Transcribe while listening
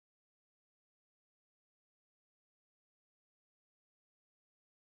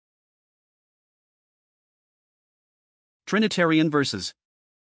Trinitarian Verses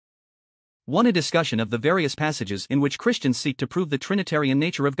 1. A discussion of the various passages in which Christians seek to prove the Trinitarian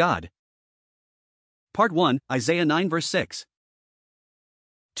nature of God. Part 1, Isaiah 9 verse 6.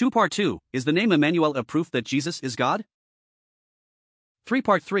 2. Part 2, is the name Emmanuel a proof that Jesus is God? 3.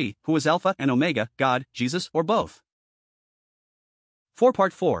 Part 3, who is Alpha and Omega, God, Jesus, or both? 4.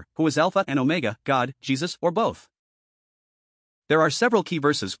 Part 4, who is Alpha and Omega, God, Jesus, or both? There are several key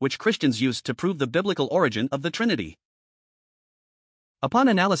verses which Christians use to prove the biblical origin of the Trinity. Upon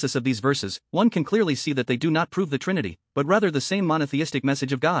analysis of these verses, one can clearly see that they do not prove the Trinity, but rather the same monotheistic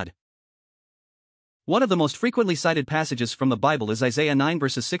message of God. One of the most frequently cited passages from the Bible is Isaiah 9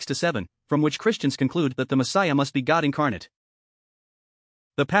 verses 6 to 7, from which Christians conclude that the Messiah must be God incarnate.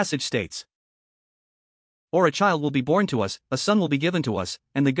 The passage states, "Or a child will be born to us, a son will be given to us,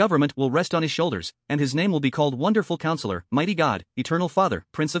 and the government will rest on his shoulders, and his name will be called Wonderful Counselor, Mighty God, Eternal Father,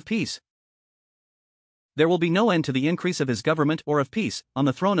 Prince of Peace. There will be no end to the increase of his government or of peace, on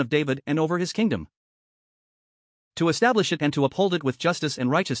the throne of David and over his kingdom, to establish it and to uphold it with justice and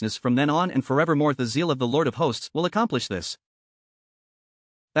righteousness from then on and forevermore. The zeal of the Lord of hosts will accomplish this."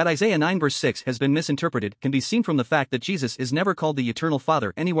 That Isaiah 9 verse 6 has been misinterpreted can be seen from the fact that Jesus is never called the Eternal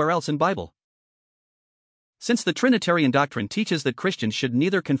Father anywhere else in Bible. Since the Trinitarian doctrine teaches that Christians should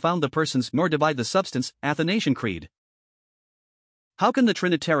neither confound the persons nor divide the substance, Athanasian Creed. How can the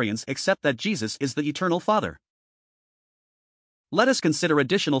Trinitarians accept that Jesus is the Eternal Father? Let us consider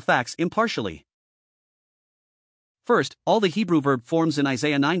additional facts impartially. First, all the Hebrew verb forms in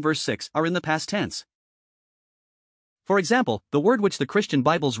Isaiah 9 verse 6 are in the past tense. For example, the word which the Christian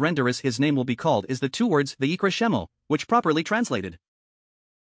Bibles render as his name will be called is the two words vayikra shemo, which properly translated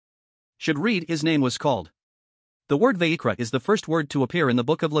should read his name was called. The word vayikra is the first word to appear in the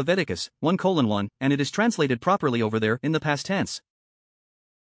book of Leviticus, 1:1, and it is translated properly over there in the past tense.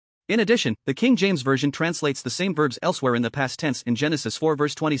 In addition, the King James Version translates the same verbs elsewhere in the past tense in Genesis 4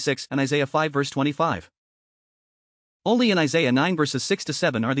 verse 26 and Isaiah 5 verse 25. Only in Isaiah 9 verses 6 to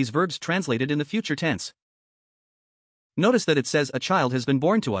 7 are these verbs translated in the future tense. Notice that it says a child has been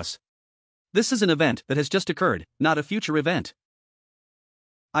born to us. This is an event that has just occurred, not a future event.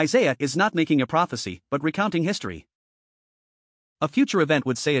 Isaiah is not making a prophecy, but recounting history. A future event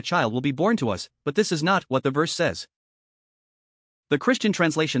would say a child will be born to us, but this is not what the verse says. The Christian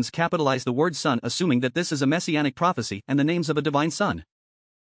translations capitalize the word son, assuming that this is a messianic prophecy and the names of a divine son.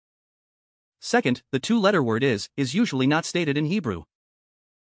 Second, the two-letter word is usually not stated in Hebrew.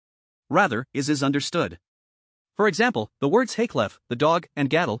 Rather, is understood. For example, the words haklef, the dog, and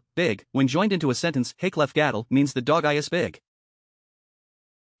gadol, big, when joined into a sentence, haklef gadol means the dog is big.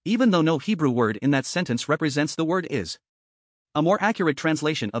 Even though no Hebrew word in that sentence represents the word is. A more accurate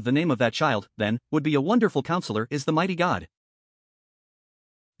translation of the name of that child, then, would be a wonderful counselor is the mighty God,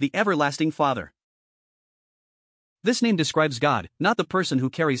 the everlasting Father. This name describes God, not the person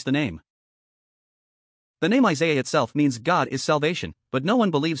who carries the name. The name Isaiah itself means God is salvation, but no one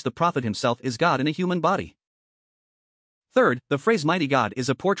believes the prophet himself is God in a human body. Third, the phrase mighty God is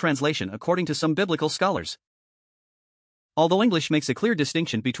a poor translation according to some biblical scholars. Although English makes a clear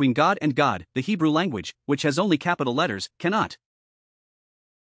distinction between God and God, the Hebrew language, which has only capital letters, cannot.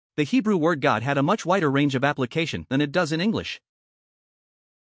 The Hebrew word God had a much wider range of application than it does in English.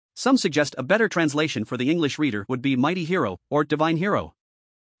 Some suggest a better translation for the English reader would be mighty hero or divine hero.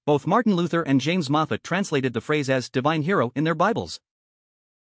 Both Martin Luther and James Moffat translated the phrase as divine hero in their Bibles.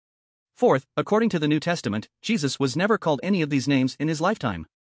 Fourth, according to the New Testament, Jesus was never called any of these names in his lifetime.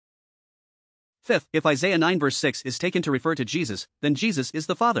 Fifth, if Isaiah 9 verse 6 is taken to refer to Jesus, then Jesus is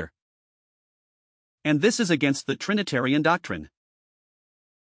the Father. And this is against the Trinitarian doctrine.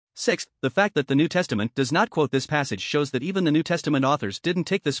 Sixth, the fact that the New Testament does not quote this passage shows that even the New Testament authors didn't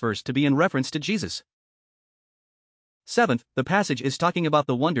take this verse to be in reference to Jesus. Seventh, the passage is talking about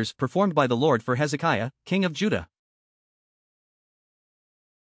the wonders performed by the Lord for Hezekiah, king of Judah.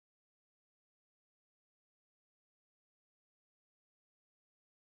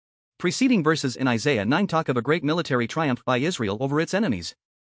 Preceding verses in Isaiah 9 talk of a great military triumph by Israel over its enemies.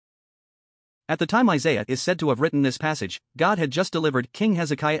 At the time Isaiah is said to have written this passage, God had just delivered King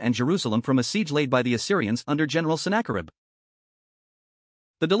Hezekiah and Jerusalem from a siege laid by the Assyrians under General Sennacherib.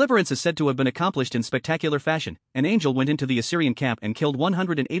 The deliverance is said to have been accomplished in spectacular fashion. An angel went into the Assyrian camp and killed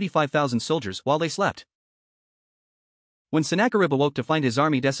 185,000 soldiers while they slept. When Sennacherib awoke to find his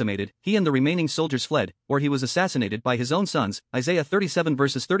army decimated, he and the remaining soldiers fled, where he was assassinated by his own sons. Isaiah 37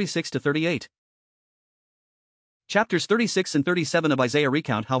 verses 36 to 38. Chapters 36 and 37 of Isaiah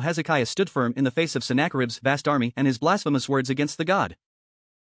recount how Hezekiah stood firm in the face of Sennacherib's vast army and his blasphemous words against the God.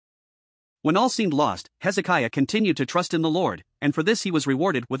 When all seemed lost, Hezekiah continued to trust in the Lord, and for this he was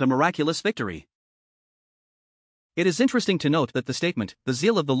rewarded with a miraculous victory. It is interesting to note that the statement, "The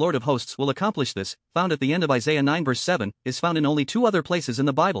zeal of the Lord of hosts will accomplish this," found at the end of Isaiah 9 verse 7, is found in only two other places in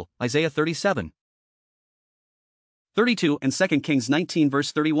the Bible, Isaiah 37:32 and 2 Kings 19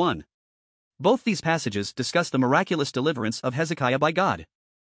 verse 31. Both these passages discuss the miraculous deliverance of Hezekiah by God.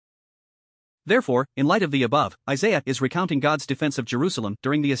 Therefore, in light of the above, Isaiah is recounting God's defense of Jerusalem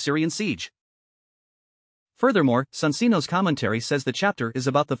during the Assyrian siege. Furthermore, Sonsino's commentary says the chapter is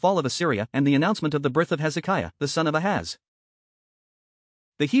about the fall of Assyria and the announcement of the birth of Hezekiah, the son of Ahaz.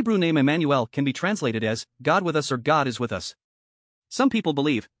 The Hebrew name Emmanuel can be translated as, God with us or God is with us. Some people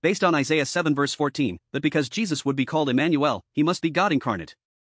believe, based on Isaiah 7 verse 14, that because Jesus would be called Emmanuel, he must be God incarnate.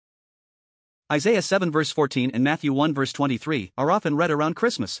 Isaiah 7 verse 14 and Matthew 1 verse 23 are often read around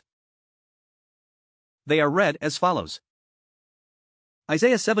Christmas. They are read as follows.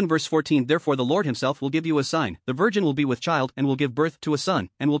 Isaiah 7 verse 14 Therefore the Lord himself will give you a sign, the virgin will be with child and will give birth to a son,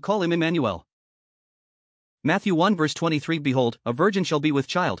 and will call him Emmanuel. Matthew 1 verse 23 Behold, a virgin shall be with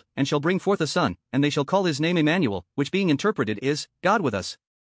child, and shall bring forth a son, and they shall call his name Emmanuel, which being interpreted is, God with us.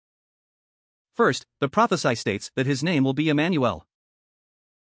 First, the prophecy states that his name will be Emmanuel.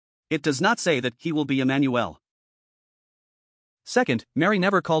 It does not say that he will be Emmanuel. Second, Mary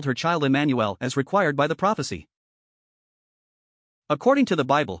never called her child Emmanuel as required by the prophecy. According to the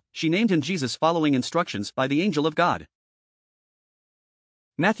Bible, she named him Jesus following instructions by the angel of God.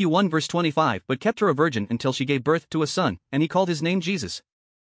 Matthew 1 verse 25 But kept her a virgin until she gave birth to a son, and he called his name Jesus.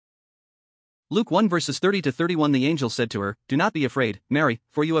 Luke 1 verses 30 to 31 The angel said to her, Do not be afraid, Mary,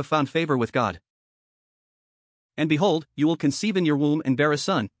 for you have found favor with God. And behold, you will conceive in your womb and bear a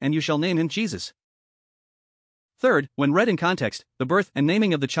son, and you shall name him Jesus. Third, when read in context, the birth and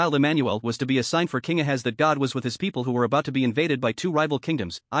naming of the child Emmanuel was to be a sign for King Ahaz that God was with his people who were about to be invaded by two rival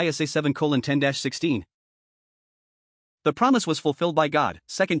kingdoms, Isaiah 7:10-16. The promise was fulfilled by God,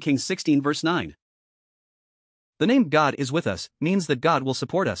 2 Kings 16 verse 9. The name God is with us means that God will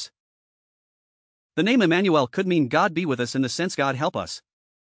support us. The name Emmanuel could mean God be with us in the sense God help us.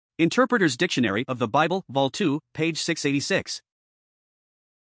 Interpreter's Dictionary of the Bible, Vol. 2, page 686.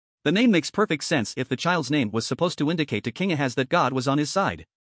 The name makes perfect sense if the child's name was supposed to indicate to King Ahaz that God was on his side.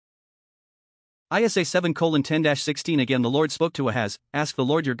 Isaiah 7:10-16 Again the Lord spoke to Ahaz, Ask the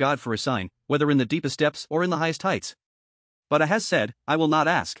Lord your God for a sign, whether in the deepest depths or in the highest heights. But Ahaz said, I will not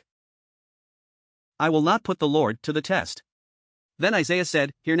ask. I will not put the Lord to the test. Then Isaiah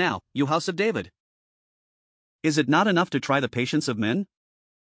said, Hear now, you house of David. Is it not enough to try the patience of men?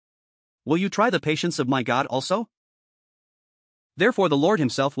 Will you try the patience of my God also? Therefore the Lord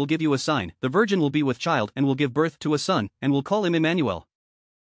himself will give you a sign, the virgin will be with child and will give birth to a son, and will call him Emmanuel.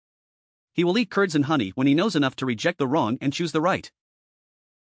 He will eat curds and honey when he knows enough to reject the wrong and choose the right.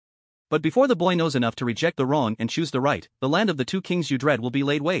 But before the boy knows enough to reject the wrong and choose the right, the land of the two kings you dread will be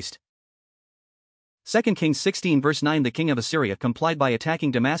laid waste. 2 Kings 16 verse 9 The king of Assyria complied by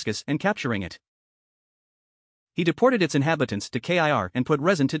attacking Damascus and capturing it. He deported its inhabitants to Kir and put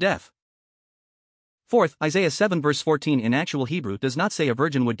Rezin to death. Fourth, Isaiah 7 verse 14 in actual Hebrew does not say a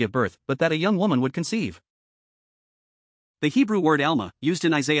virgin would give birth, but that a young woman would conceive. The Hebrew word Alma, used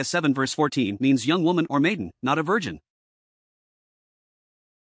in Isaiah 7 verse 14, means young woman or maiden, not a virgin.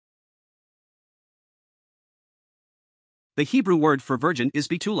 The Hebrew word for virgin is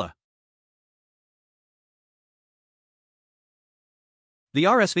Betula. The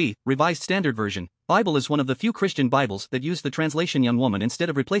RSV, Revised Standard Version, Bible is one of the few Christian Bibles that use the translation young woman instead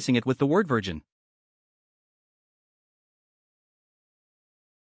of replacing it with the word virgin.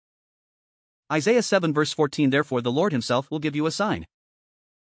 Isaiah 7 verse 14 Therefore the Lord himself will give you a sign.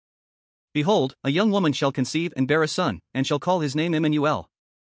 Behold, a young woman shall conceive and bear a son, and shall call his name Emmanuel.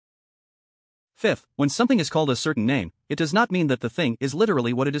 Fifth, when something is called a certain name, it does not mean that the thing is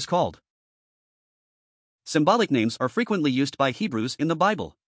literally what it is called. Symbolic names are frequently used by Hebrews in the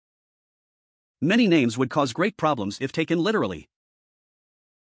Bible. Many names would cause great problems if taken literally.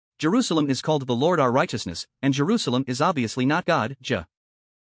 Jerusalem is called the Lord our righteousness, and Jerusalem is obviously not God, Jah.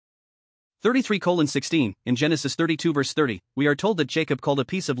 33:16, in Genesis 32 verse 30, we are told that Jacob called a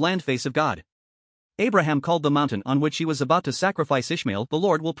piece of land face of God. Abraham called the mountain on which he was about to sacrifice Ishmael the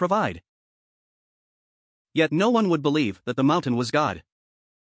Lord will provide. Yet no one would believe that the mountain was God.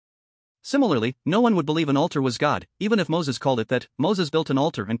 Similarly, no one would believe an altar was God, even if Moses called it that. Moses built an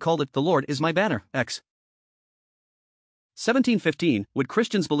altar and called it, The Lord is my banner, X. 17:15, would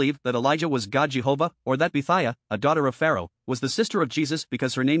Christians believe that Elijah was God Jehovah, or that Bethiah, a daughter of Pharaoh, was the sister of Jesus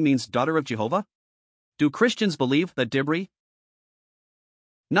because her name means daughter of Jehovah? Do Christians believe that Dibri,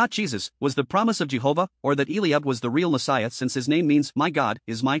 not Jesus, was the promise of Jehovah, or that Eliab was the real Messiah since his name means my God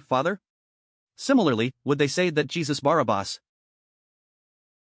is my Father? Similarly, would they say that Jesus Barabbas,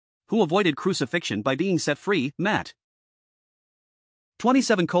 who avoided crucifixion by being set free, Matt.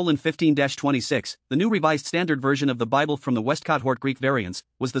 27:15-26, the New Revised Standard Version of the Bible from the Westcott Hort Greek variants,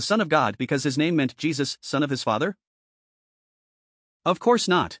 was the Son of God because his name meant Jesus, son of his Father? Of course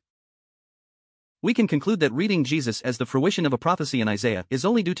not. We can conclude that reading Jesus as the fruition of a prophecy in Isaiah is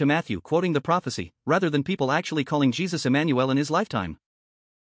only due to Matthew quoting the prophecy, rather than people actually calling Jesus Emmanuel in his lifetime.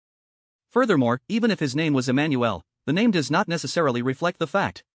 Furthermore, even if his name was Emmanuel, the name does not necessarily reflect the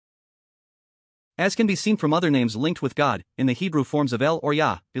fact. As can be seen from other names linked with God, in the Hebrew forms of El or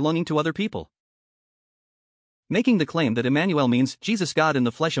Yah, belonging to other people. Making the claim that Emmanuel means Jesus God in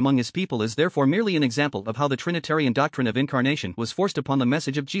the flesh among his people is therefore merely an example of how the Trinitarian doctrine of incarnation was forced upon the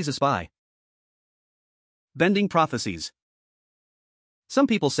message of Jesus by bending prophecies. Some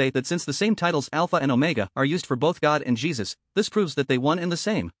people say that since the same titles Alpha and Omega are used for both God and Jesus, this proves that they one and the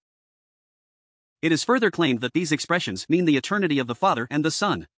same. It is further claimed that these expressions mean the eternity of the Father and the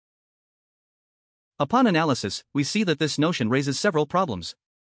Son. Upon analysis, we see that this notion raises several problems.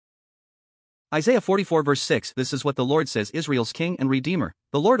 Isaiah 44 verse 6, this is what the Lord says, Israel's King and Redeemer,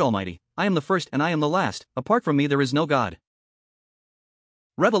 the Lord Almighty, I am the first and I am the last, apart from me there is no God.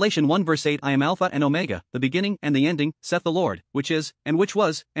 Revelation 1 verse 8, I am Alpha and Omega, the beginning and the ending, saith the Lord, which is, and which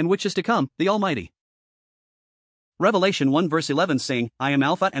was, and which is to come, the Almighty. Revelation 1 verse 11 saying, I am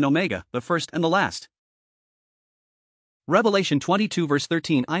Alpha and Omega, the first and the last. Revelation 22 verse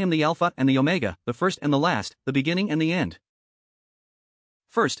 13, I am the Alpha and the Omega, the first and the last, the beginning and the end.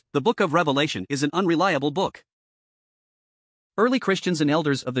 First, the book of Revelation is an unreliable book. Early Christians and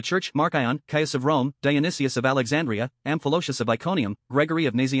elders of the church, Marcion, Caius of Rome, Dionysius of Alexandria, Amphilochus of Iconium, Gregory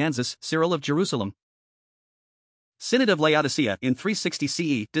of Nazianzus, Cyril of Jerusalem, Synod of Laodicea in 360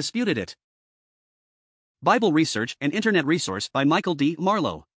 CE, disputed it. Bible Research and Internet Resource by Michael D.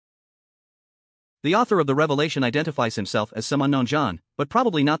 Marlowe. The author of the Revelation identifies himself as some unknown John, but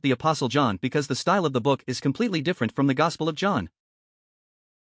probably not the Apostle John because the style of the book is completely different from the Gospel of John.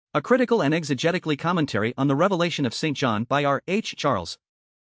 A critical and exegetically commentary on the Revelation of St. John by R. H. Charles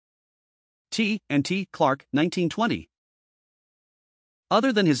T. and T. Clark, 1920.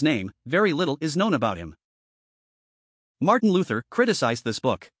 Other than his name, very little is known about him. Martin Luther criticized this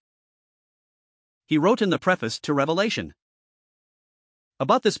book. He wrote in the preface to Revelation,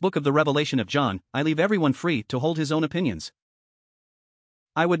 about this book of the Revelation of John, I leave everyone free to hold his own opinions.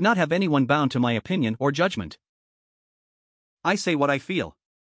 I would not have anyone bound to my opinion or judgment. I say what I feel.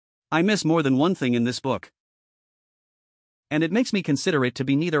 I miss more than one thing in this book, and it makes me consider it to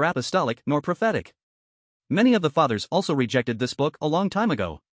be neither apostolic nor prophetic. Many of the fathers also rejected this book a long time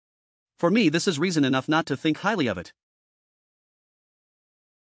ago. For me, this is reason enough not to think highly of it.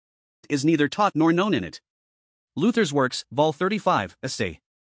 It is neither taught nor known in it. Luther's Works, Vol. 35, Essay.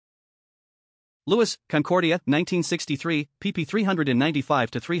 Lewis, Concordia, 1963, pp.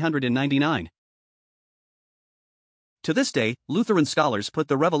 395-399. To this day, Lutheran scholars put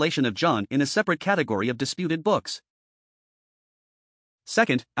the Revelation of John in a separate category of disputed books.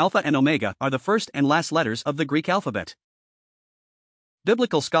 Second, Alpha and Omega are the first and last letters of the Greek alphabet.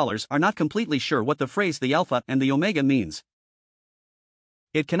 Biblical scholars are not completely sure what the phrase the Alpha and the Omega means.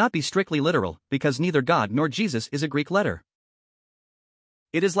 It cannot be strictly literal, because neither God nor Jesus is a Greek letter.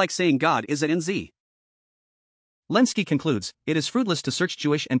 It is like saying God is a NZ. Lenski concludes, it is fruitless to search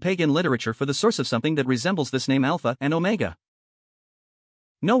Jewish and pagan literature for the source of something that resembles this name Alpha and Omega.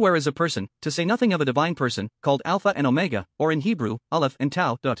 Nowhere is a person, to say nothing of a divine person, called Alpha and Omega, or in Hebrew, Aleph and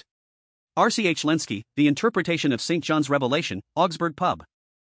Tau. R.C.H. Lenski, The Interpretation of St. John's Revelation, Augsburg Pub.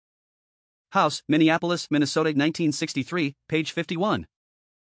 House, Minneapolis, Minnesota, 1963, page 51.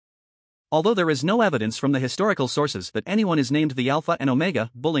 Although there is no evidence from the historical sources that anyone is named the Alpha and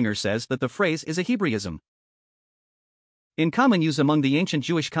Omega, Bullinger says that the phrase is a Hebraism. In common use among the ancient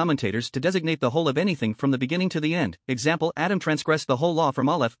Jewish commentators to designate the whole of anything from the beginning to the end, example, Adam transgressed the whole law from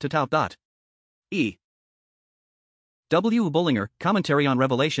Aleph to Tau. E. W. Bullinger, Commentary on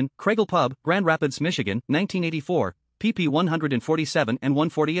Revelation, Craigle Pub, Grand Rapids, Michigan, 1984, pp. 147 and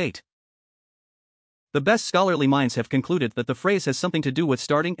 148. The best scholarly minds have concluded that the phrase has something to do with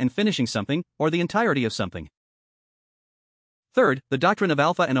starting and finishing something, or the entirety of something. Third, the doctrine of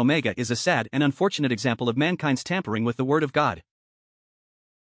Alpha and Omega is a sad and unfortunate example of mankind's tampering with the Word of God.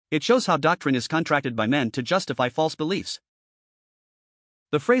 It shows how doctrine is contracted by men to justify false beliefs.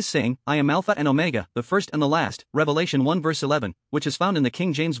 The phrase saying, I am Alpha and Omega, the first and the last, Revelation 1 verse 11, which is found in the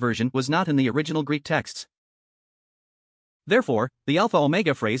King James Version, was not in the original Greek texts. Therefore, the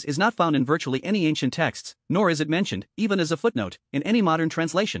Alpha-Omega phrase is not found in virtually any ancient texts, nor is it mentioned, even as a footnote, in any modern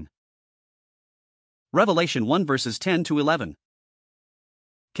translation. Revelation 1 verses 10-11.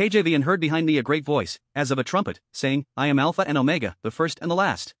 KJV, and heard behind me a great voice, as of a trumpet, saying, I am Alpha and Omega, the first and the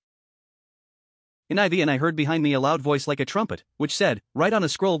last. NIV, and I heard behind me a loud voice like a trumpet, which said, "Write on a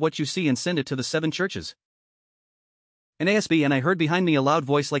scroll what you see and send it to the 7 churches." NASB, and I heard behind me a loud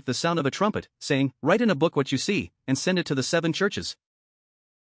voice like the sound of a trumpet, saying, "Write in a book what you see, and send it to the 7 churches."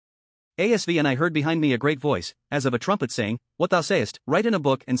 ASV, and I heard behind me a great voice, as of a trumpet saying, "What thou sayest, write in a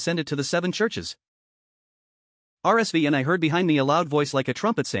book and send it to the 7 churches." RSV, and I heard behind me a loud voice like a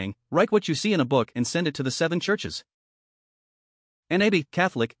trumpet saying, "Write what you see in a book and send it to the 7 churches." NAB,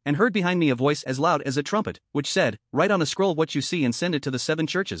 Catholic, and heard behind me a voice as loud as a trumpet, which said, "Write on a scroll what you see and send it to the 7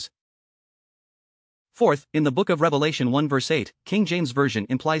 churches." Fourth, in the book of Revelation 1 verse 8, King James Version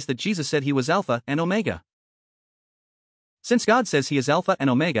implies that Jesus said he was Alpha and Omega. Since God says he is Alpha and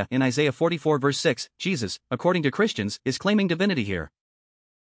Omega in Isaiah 44 verse 6, Jesus, according to Christians, is claiming divinity here.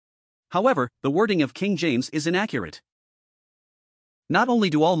 However, the wording of King James is inaccurate. Not only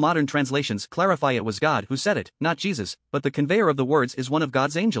do all modern translations clarify it was God who said it, not Jesus, but the conveyor of the words is one of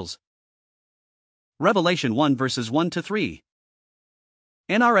God's angels. Revelation 1 verses 1 to 3.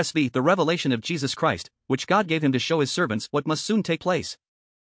 NRSV, the revelation of Jesus Christ, which God gave him to show his servants what must soon take place.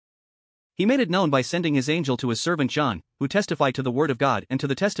 He made it known by sending his angel to his servant John, who testified to the word of God and to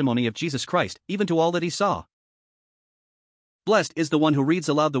the testimony of Jesus Christ, even to all that he saw. Blessed is the one who reads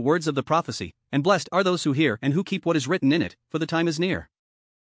aloud the words of the prophecy, and blessed are those who hear and who keep what is written in it, for the time is near.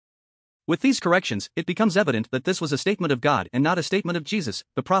 With these corrections, it becomes evident that this was a statement of God and not a statement of Jesus,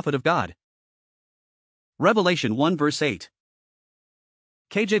 the prophet of God. Revelation 1 verse 8.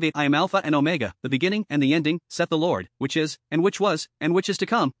 KJV, I am Alpha and Omega, the beginning and the ending, saith the Lord, which is, and which was, and which is to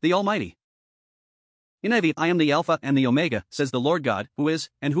come, the Almighty. NIV, I am the Alpha and the Omega, says the Lord God, who is,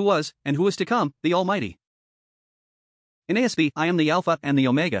 and who was, and who is to come, the Almighty. NASB, I am the Alpha and the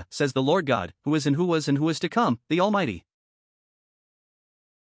Omega, says the Lord God, who is and who was and who is to come, the Almighty.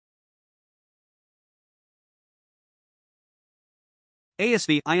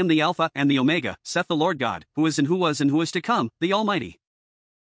 ASV, I am the Alpha and the Omega, saith the Lord God, who is and who was and who is to come, the Almighty.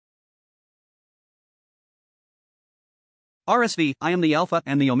 RSV, I am the Alpha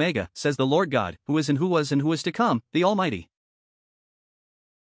and the Omega, says the Lord God, who is and who was and who is to come, the Almighty.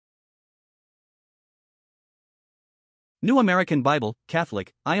 New American Bible,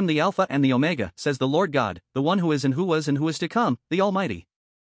 Catholic, I am the Alpha and the Omega, says the Lord God, the one who is and who was and who is to come, the Almighty.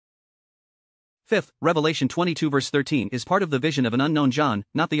 Fifth, Revelation 22 verse 13 is part of the vision of an unknown John,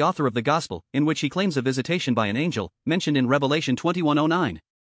 not the author of the Gospel, in which he claims a visitation by an angel, mentioned in Revelation 21:09.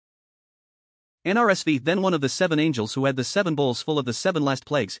 NRSV, then one of the 7 angels who had the 7 bowls full of the 7 last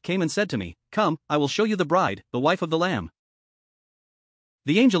plagues came and said to me, "Come, I will show you the bride, the wife of the Lamb."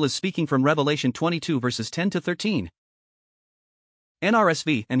 The angel is speaking from Revelation 22 verses 10 to 13.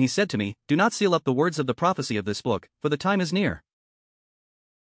 NRSV, and he said to me, "Do not seal up the words of the prophecy of this book, for the time is near.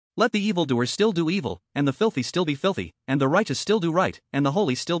 Let the evildoer still do evil, and the filthy still be filthy, and the righteous still do right, and the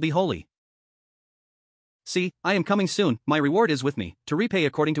holy still be holy. See, I am coming soon, my reward is with me, to repay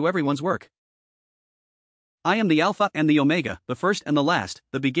according to everyone's work. I am the Alpha and the Omega, the first and the last,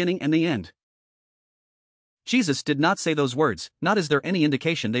 the beginning and the end." Jesus did not say those words, not is there any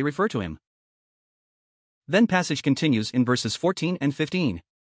indication they refer to him. Then passage continues in verses 14 and 15.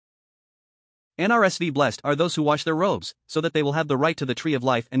 NRSV, blessed are those who wash their robes, so that they will have the right to the tree of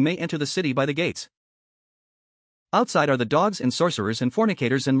life and may enter the city by the gates. Outside are the dogs and sorcerers and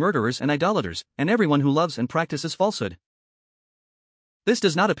fornicators and murderers and idolaters, and everyone who loves and practices falsehood. This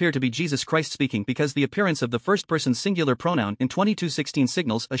does not appear to be Jesus Christ speaking because the appearance of the first-person singular pronoun in 22:16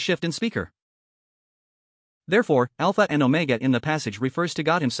 signals a shift in speaker. Therefore, Alpha and Omega in the passage refers to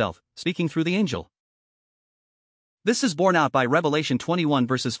God himself, speaking through the angel. This is borne out by Revelation 21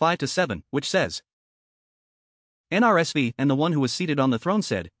 verses 5 to 7, which says, NRSV, and the one who was seated on the throne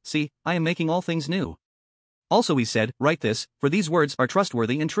said, "See, I am making all things new." Also he said, "Write this, for these words are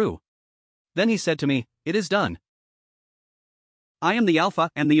trustworthy and true." Then he said to me, "It is done. I am the Alpha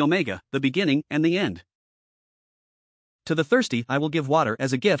and the Omega, the beginning and the end. To the thirsty I will give water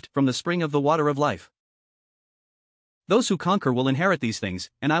as a gift from the spring of the water of life. Those who conquer will inherit these things,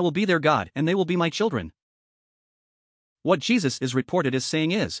 and I will be their God and they will be my children." What Jesus is reported as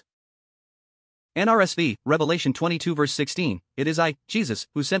saying is, NRSV, Revelation 22 verse 16, "It is I, Jesus,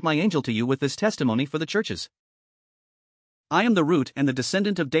 who sent my angel to you with this testimony for the churches. I am the root and the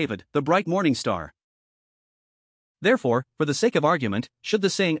descendant of David, the bright morning star." Therefore, for the sake of argument, should the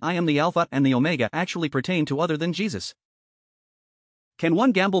saying "I am the Alpha and the Omega" actually pertain to other than Jesus? Can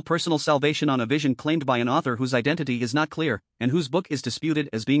one gamble personal salvation on a vision claimed by an author whose identity is not clear, and whose book is disputed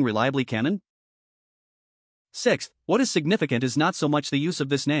as being reliably canon? Sixth, what is significant is not so much the use of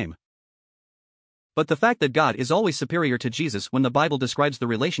this name, but the fact that God is always superior to Jesus when the Bible describes the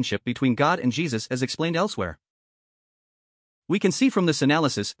relationship between God and Jesus as explained elsewhere. We can see from this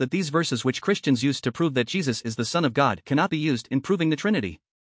analysis that these verses which Christians use to prove that Jesus is the Son of God cannot be used in proving the Trinity.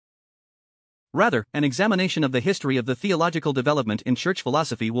 Rather, an examination of the history of the theological development in church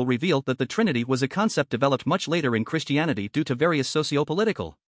philosophy will reveal that the Trinity was a concept developed much later in Christianity due to various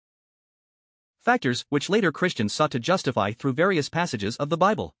socio-political factors which later Christians sought to justify through various passages of the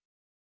Bible.